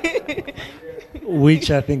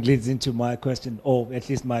 Which I think leads into my question, or at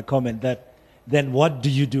least my comment, that then what do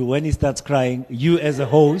you do when he starts crying? You as a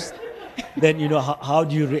host, then, you know, how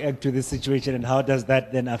do you react to this situation, and how does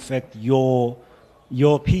that then affect your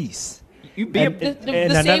piece? You be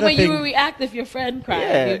the same way you would react if your friend cried.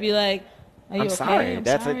 Yeah. You'd be like, are you I'm okay? sorry. I'm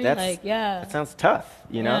That's sorry. Like, yeah. That sounds tough,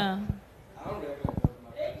 you know? Yeah.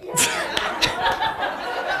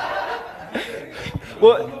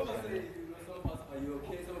 But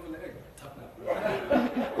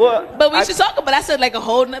we should talk about that. That's like a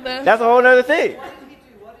whole nother. That's a whole nother thing.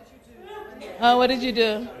 What did you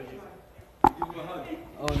do?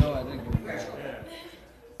 Oh no, I didn't.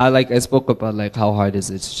 I spoke about like how hard is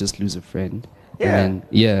it to just lose a friend.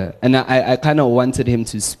 Yeah. And I kind of wanted him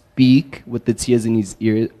to speak with the tears in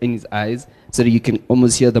his eyes, so that you can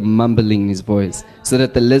almost hear the mumbling in his voice, so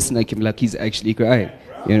that the listener can be like, he's actually crying.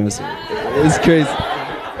 You know, so it's crazy.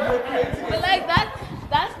 But like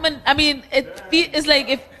I mean, it's like,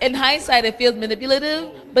 if in hindsight it feels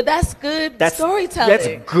manipulative, but that's good storytelling. That's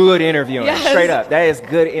good interviewing. Yes. Straight up, that is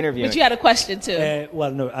good interviewing. But you had a question too.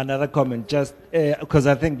 Well, no, another comment, just because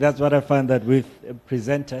I think that's what I find, that with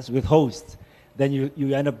presenters, with hosts, then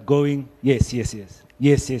you end up going, yes, yes, yes,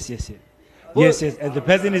 yes, yes, yes, yes. Yes, yes, and the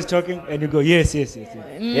person is talking, and you go, yes, yes, yes,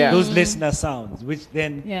 yes. Yeah. Those listener sounds, which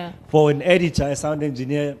then, for an editor, a sound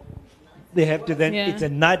engineer, they have to then, it's a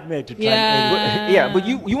nightmare to try and edit. Yeah, but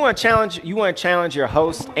you want to challenge your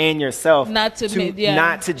host and yourself not to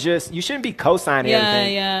just, you shouldn't be co-signing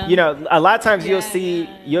everything. Yeah. You know, a lot of times you'll see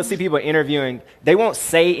people interviewing, they won't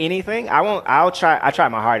say anything. I try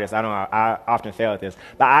my hardest. I often fail at this,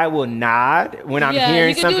 but I will nod when I'm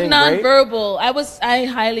hearing something great. You can do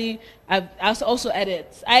nonverbal. I also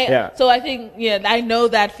edit. So I think, I know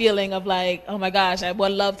that feeling of like, oh my gosh, I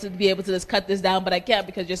would love to be able to just cut this down, but I can't,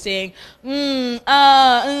 because you're saying, throughout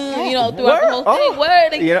the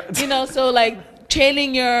whole thing. So like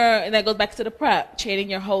training and that goes back to the prep, training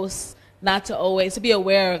your hosts not to always, to be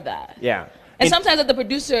aware of that. Yeah. And sometimes as the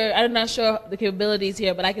producer, I'm not sure the capabilities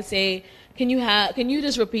here, but I could say, can you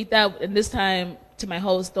just repeat that? And this time to my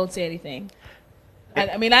host, don't say anything.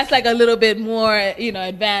 I mean, that's like a little bit more,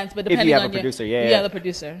 advanced, but depending on the producer, the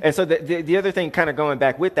producer. And so the other thing, kind of going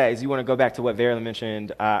back with that, is you want to go back to what Veralyn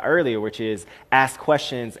mentioned earlier, which is ask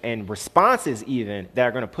questions and responses even that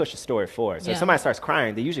are going to push the story forward. So if somebody starts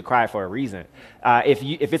crying, they usually cry for a reason. If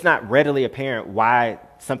it's not readily apparent why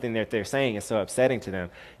something that they're saying is so upsetting to them,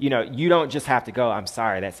 you don't just have to go, I'm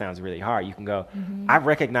sorry, that sounds really hard. You can go, I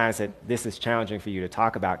recognize that this is challenging for you to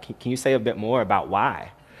talk about. Can you say a bit more about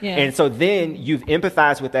why? Yeah. And so then you've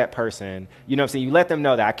empathized with that person, so you let them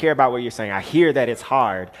know that I care about what you're saying, I hear that it's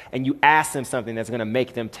hard, and you ask them something that's going to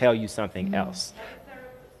make them tell you something else.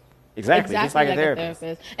 Exactly, just like a therapist.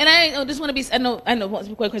 And I just want to be, I know it's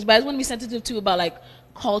a quick question, but I just want to be sensitive too about like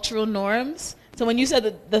cultural norms. So when you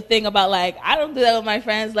said the thing about like, I don't do that with my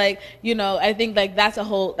friends, like, I think like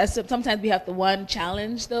sometimes we have to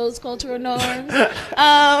challenge those cultural norms,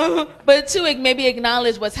 but two, maybe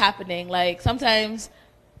acknowledge what's happening. Like sometimes,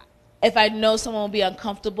 if I know someone will be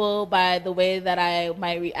uncomfortable by the way that I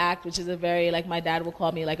might react, which is a very, like, my dad will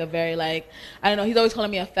call me like a very, like, I don't know, he's always calling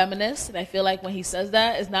me a feminist, and I feel like when he says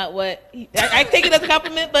that, it's not what, I take it as a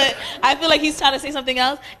compliment, but I feel like he's trying to say something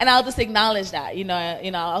else, and I'll just acknowledge that,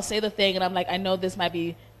 I'll say the thing, and I'm like, I know this might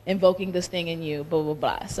be invoking this thing in you, blah, blah,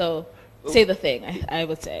 blah. So say the thing, I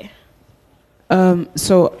would say.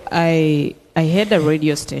 So I had a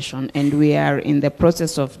radio station, and we are in the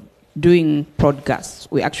process of doing podcasts.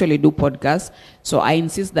 We actually do podcasts. So I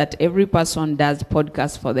insist that every person does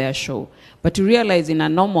podcasts for their show. But to realize in a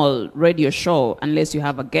normal radio show, unless you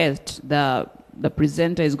have a guest, the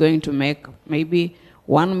presenter is going to make maybe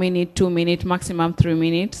 1 minute, 2 minutes, maximum 3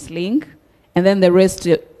 minutes link, and then the rest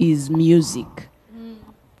is music.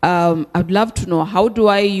 I'd love to know, how do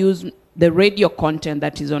I use the radio content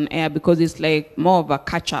that is on air, because it's like more of a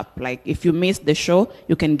catch-up. Like if you miss the show,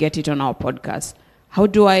 you can get it on our podcast. How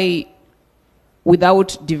do I,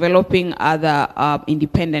 without developing other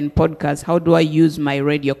independent podcasts, how do I use my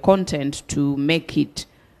radio content to make it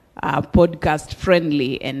podcast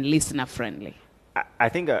friendly and listener friendly? I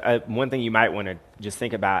think one thing you might want to just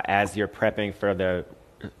think about as you're prepping for the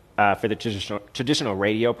traditional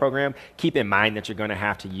radio program, keep in mind that you're going to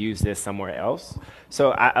have to use this somewhere else.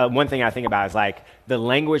 So one thing I think about is like the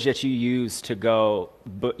language that you use to go,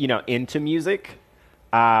 into music.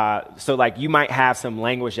 So like you might have some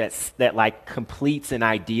language that like completes an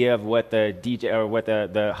idea of what the DJ or what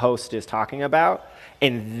the host is talking about,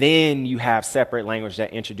 and then you have separate language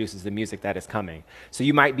that introduces the music that is coming. So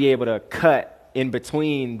you might be able to cut in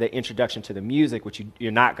between the introduction to the music, which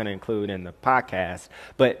you're not going to include in the podcast,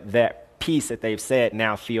 but that piece that they've said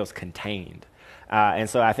now feels contained. And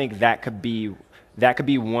so I think that could be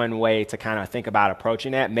one way to kind of think about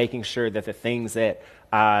approaching that, making sure that the things that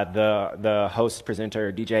the host,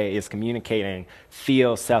 presenter, DJ is communicating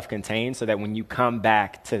feel self-contained, so that when you come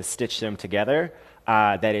back to stitch them together,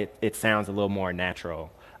 that it sounds a little more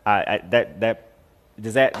natural.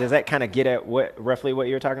 Does that kind of get at roughly what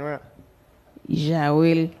you were talking about? Yeah,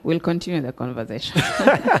 we'll continue the conversation.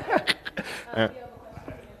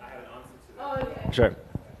 Sure.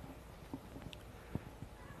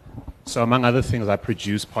 So among other things, I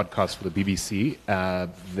produce podcasts for the BBC.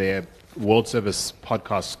 Their World Service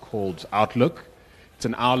podcast called Outlook. It's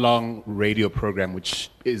an hour-long radio program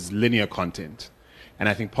which is linear content. And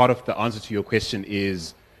I think part of the answer to your question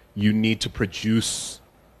is you need to produce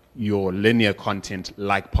your linear content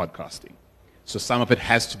like podcasting. So some of it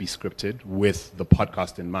has to be scripted with the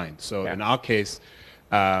podcast in mind. So in our case,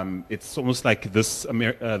 it's almost like This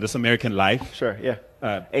American Life. Sure, yeah.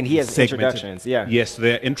 And he has segmented. introductions, yeah. Yes,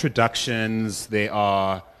 there are introductions.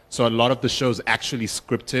 So a lot of the show is actually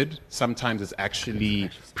scripted. Sometimes it's actually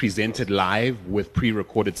presented live with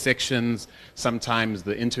pre-recorded sections. Sometimes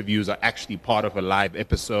the interviews are actually part of a live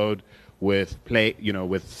episode with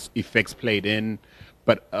effects played in.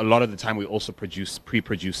 But a lot of the time we also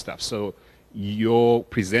pre-produce stuff. So your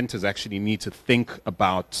presenters actually need to think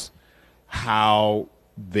about how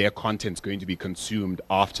their content's going to be consumed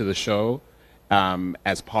after the show.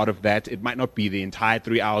 As part of that, it might not be the entire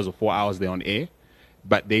 3 hours or 4 hours they're on air,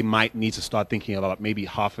 but they might need to start thinking about maybe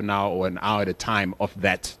half an hour or an hour at a time of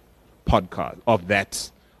that podcast,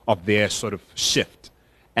 of their sort of shift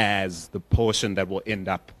as the portion that will end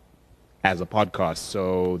up as a podcast,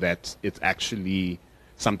 so that it's actually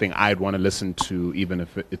something I'd want to listen to even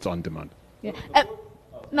if it's on demand. Yeah.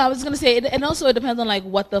 No, I was going to say, and also it depends on like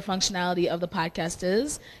what the functionality of the podcast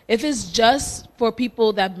is. If it's just for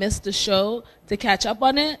people that missed the show to catch up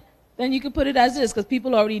on it, then you can put it as is, because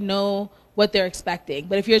people already know what they're expecting.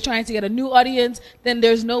 But if you're trying to get a new audience, then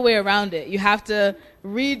there's no way around it. You have to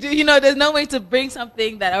redo, there's no way to bring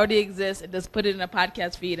something that already exists and just put it in a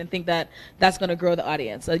podcast feed and think that that's going to grow the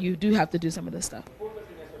audience. So you do have to do some of this stuff.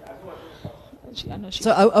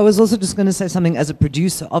 So I was also just going to say something as a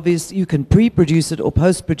producer. Obviously, you can pre-produce it or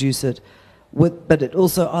post-produce it, but it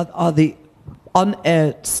also are the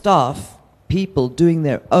on-air staff people doing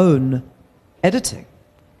their own editing.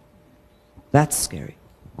 That's scary.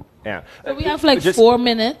 Yeah. So we have like 4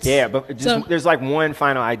 minutes. Yeah, but there's like one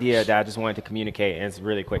final idea that I just wanted to communicate, and it's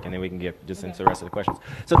really quick, and then we can get just into the rest of the questions.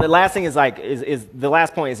 So the last thing is the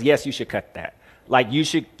last point is, yes, you should cut that. Like you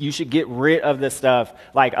should get rid of this stuff.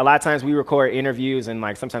 Like a lot of times we record interviews and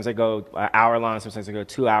like sometimes they go an hour long, sometimes they go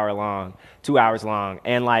 2 hours long.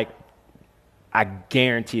 And like I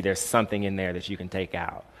guarantee there's something in there that you can take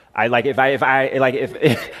out. I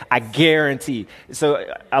guarantee. So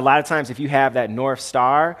a lot of times if you have that North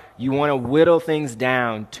Star, you want to whittle things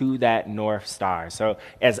down to that North Star. So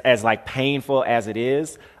as like painful as it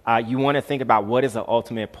is, you want to think about what is the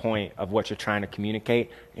ultimate point of what you're trying to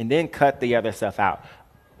communicate, and then cut the other stuff out.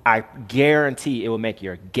 I guarantee it will make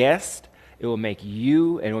your guest, it will make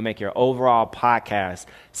you, and it will make your overall podcast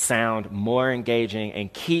sound more engaging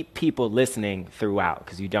and keep people listening throughout,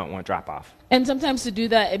 because you don't want to drop off. And sometimes to do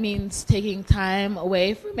that, it means taking time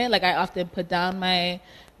away from it. Like I often put down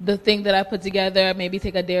the thing that I put together, maybe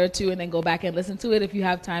take a day or two and then go back and listen to it if you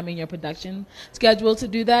have time in your production schedule to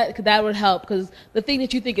do that. Cause that would help, because the thing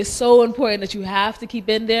that you think is so important that you have to keep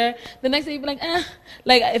in there, the next day you'll be like,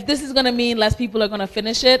 like if this is going to mean less people are going to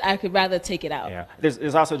finish it, I could rather take it out. Yeah.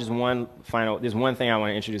 There's also just one thing I want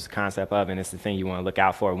to introduce the concept of, and it's the thing you want to look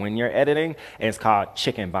out for when you're editing, and it's called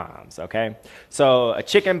chicken bombs, okay? So a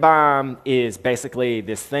chicken bomb is basically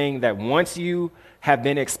this thing that once you have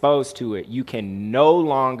been exposed to it, you can no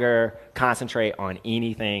longer concentrate on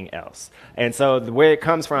anything else. And so where it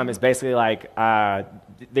comes from is basically like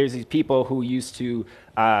there's these people who used to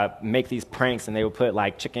make these pranks, and they would put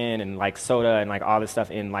like chicken and like soda and like all this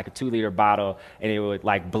stuff in like a 2-liter bottle, and it would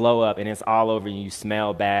like blow up, and it's all over you. You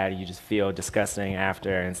smell bad, you just feel disgusting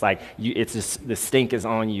after, and it's like it's just the stink is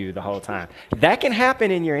on you the whole time. That can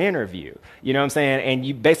happen in your interview, you know what I'm saying? And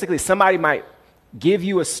you basically, somebody might give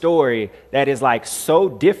you a story that is like so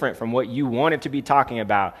different from what you wanted to be talking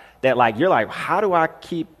about that like you're like, how do I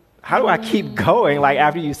keep going like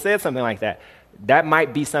after you said something like that? That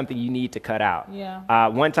might be something you need to cut out. Yeah.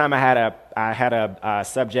 One time I had a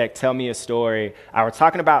subject tell me a story. I was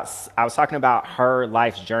talking about her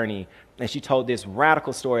life's journey, and she told this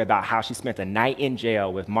radical story about how she spent a night in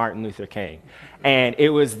jail with Martin Luther King, and it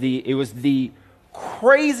was the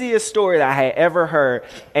craziest story that I had ever heard.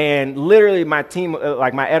 And literally my team,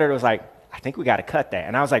 like my editor was like, I think we got to cut that.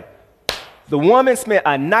 And I was like, the woman spent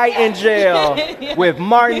a night in jail with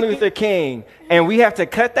Martin Luther King, and we have to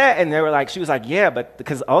cut that? And they were like, she was like, yeah, but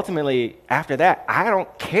because ultimately after that, I don't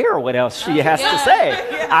care what else she has to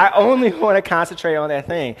say. I only want to concentrate on that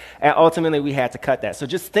thing. And ultimately we had to cut that. So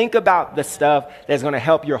just think about the stuff that's going to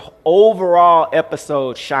help your overall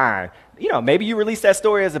episode shine. You know, maybe you release that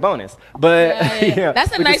story as a bonus, but you know,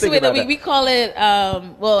 that's a nice way that we call it.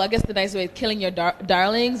 Well, I guess the nice way is killing your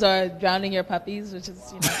darlings or drowning your puppies, which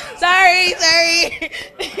is, you know, sorry.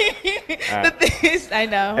 I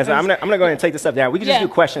know. And so I'm gonna go ahead and take this stuff down. We can just do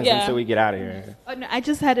questions until we get out of here. Oh, no, I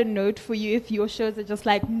just had a note for you. If your shows are just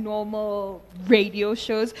like normal radio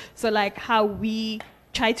shows, so like how we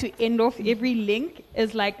try to end off every link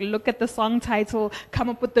is like look at the song title, come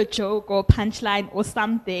up with a joke or punchline or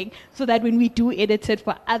something, so that when we do edit it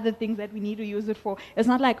for other things that we need to use it for, it's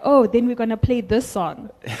not like, oh, then we're gonna play this song.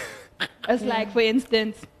 It's like, for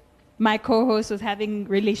instance, my co-host was having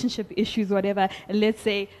relationship issues, whatever, and let's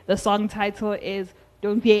say the song title is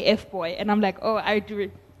 "Don't Be a F-Boy," and I'm like, oh,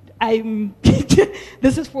 I'm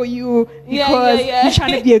this is for you because you're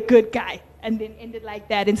trying to be a good guy. And then end it like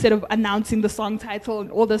that instead of announcing the song title and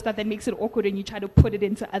all the stuff that makes it awkward, and you try to put it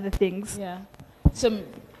into other things. Yeah. So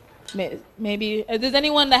maybe, if there's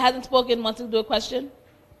anyone that hasn't spoken, wants to do a question?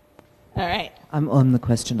 All right. I'm on the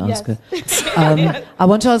question asker. Yes. I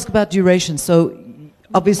want to ask about duration. So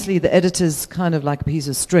obviously the editor's kind of like a piece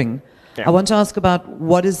of string. Yeah. I want to ask about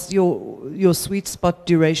what is your sweet spot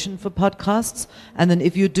duration for podcasts, and then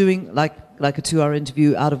if you're doing like a 2-hour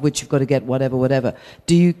interview out of which you've got to get whatever,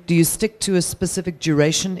 do you stick to a specific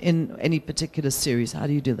duration in any particular series? How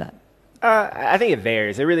do you do that? I think it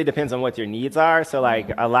varies. It really depends on what your needs are. So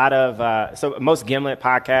like a lot of so most Gimlet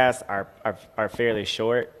podcasts are fairly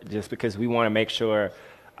short, just because we want to make sure.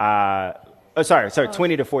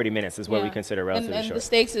 20 to 40 minutes is what we consider relatively short. And the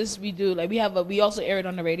stakes is we also air it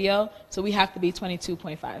on the radio, so we have to be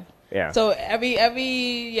 22.5. Yeah. So every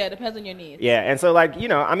depends on your needs. Yeah, and so like, you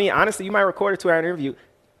know, I mean, honestly, you might record a 2-hour interview.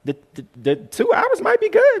 The 2 hours might be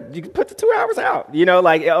good. You can put the 2 hours out. You know,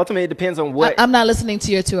 like ultimately it depends on what. I'm not listening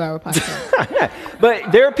to your 2-hour podcast.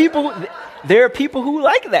 But there are people who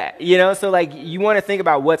like that, you know? So like you want to think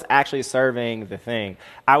about what's actually serving the thing.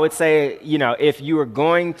 I would say, you know, if you were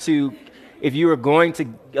going to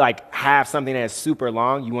like have something that is super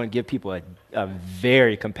long, you want to give people a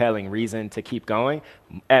very compelling reason to keep going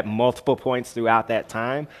at multiple points throughout that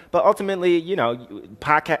time. But ultimately, you know,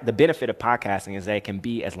 the benefit of podcasting is that it can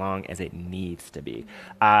be as long as it needs to be.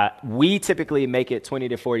 We typically make it 20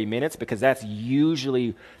 to 40 minutes because that's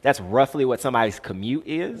roughly what somebody's commute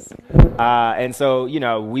is. And so, you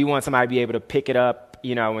know, we want somebody to be able to pick it up,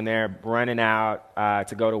 you know, when they're running out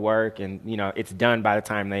to go to work, and, you know, it's done by the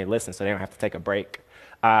time they listen, so they don't have to take a break.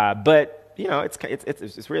 But, you know,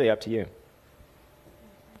 it's really up to you.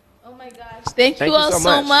 Oh my gosh. Thank you all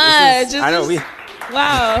so much.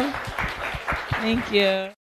 Wow. Thank you.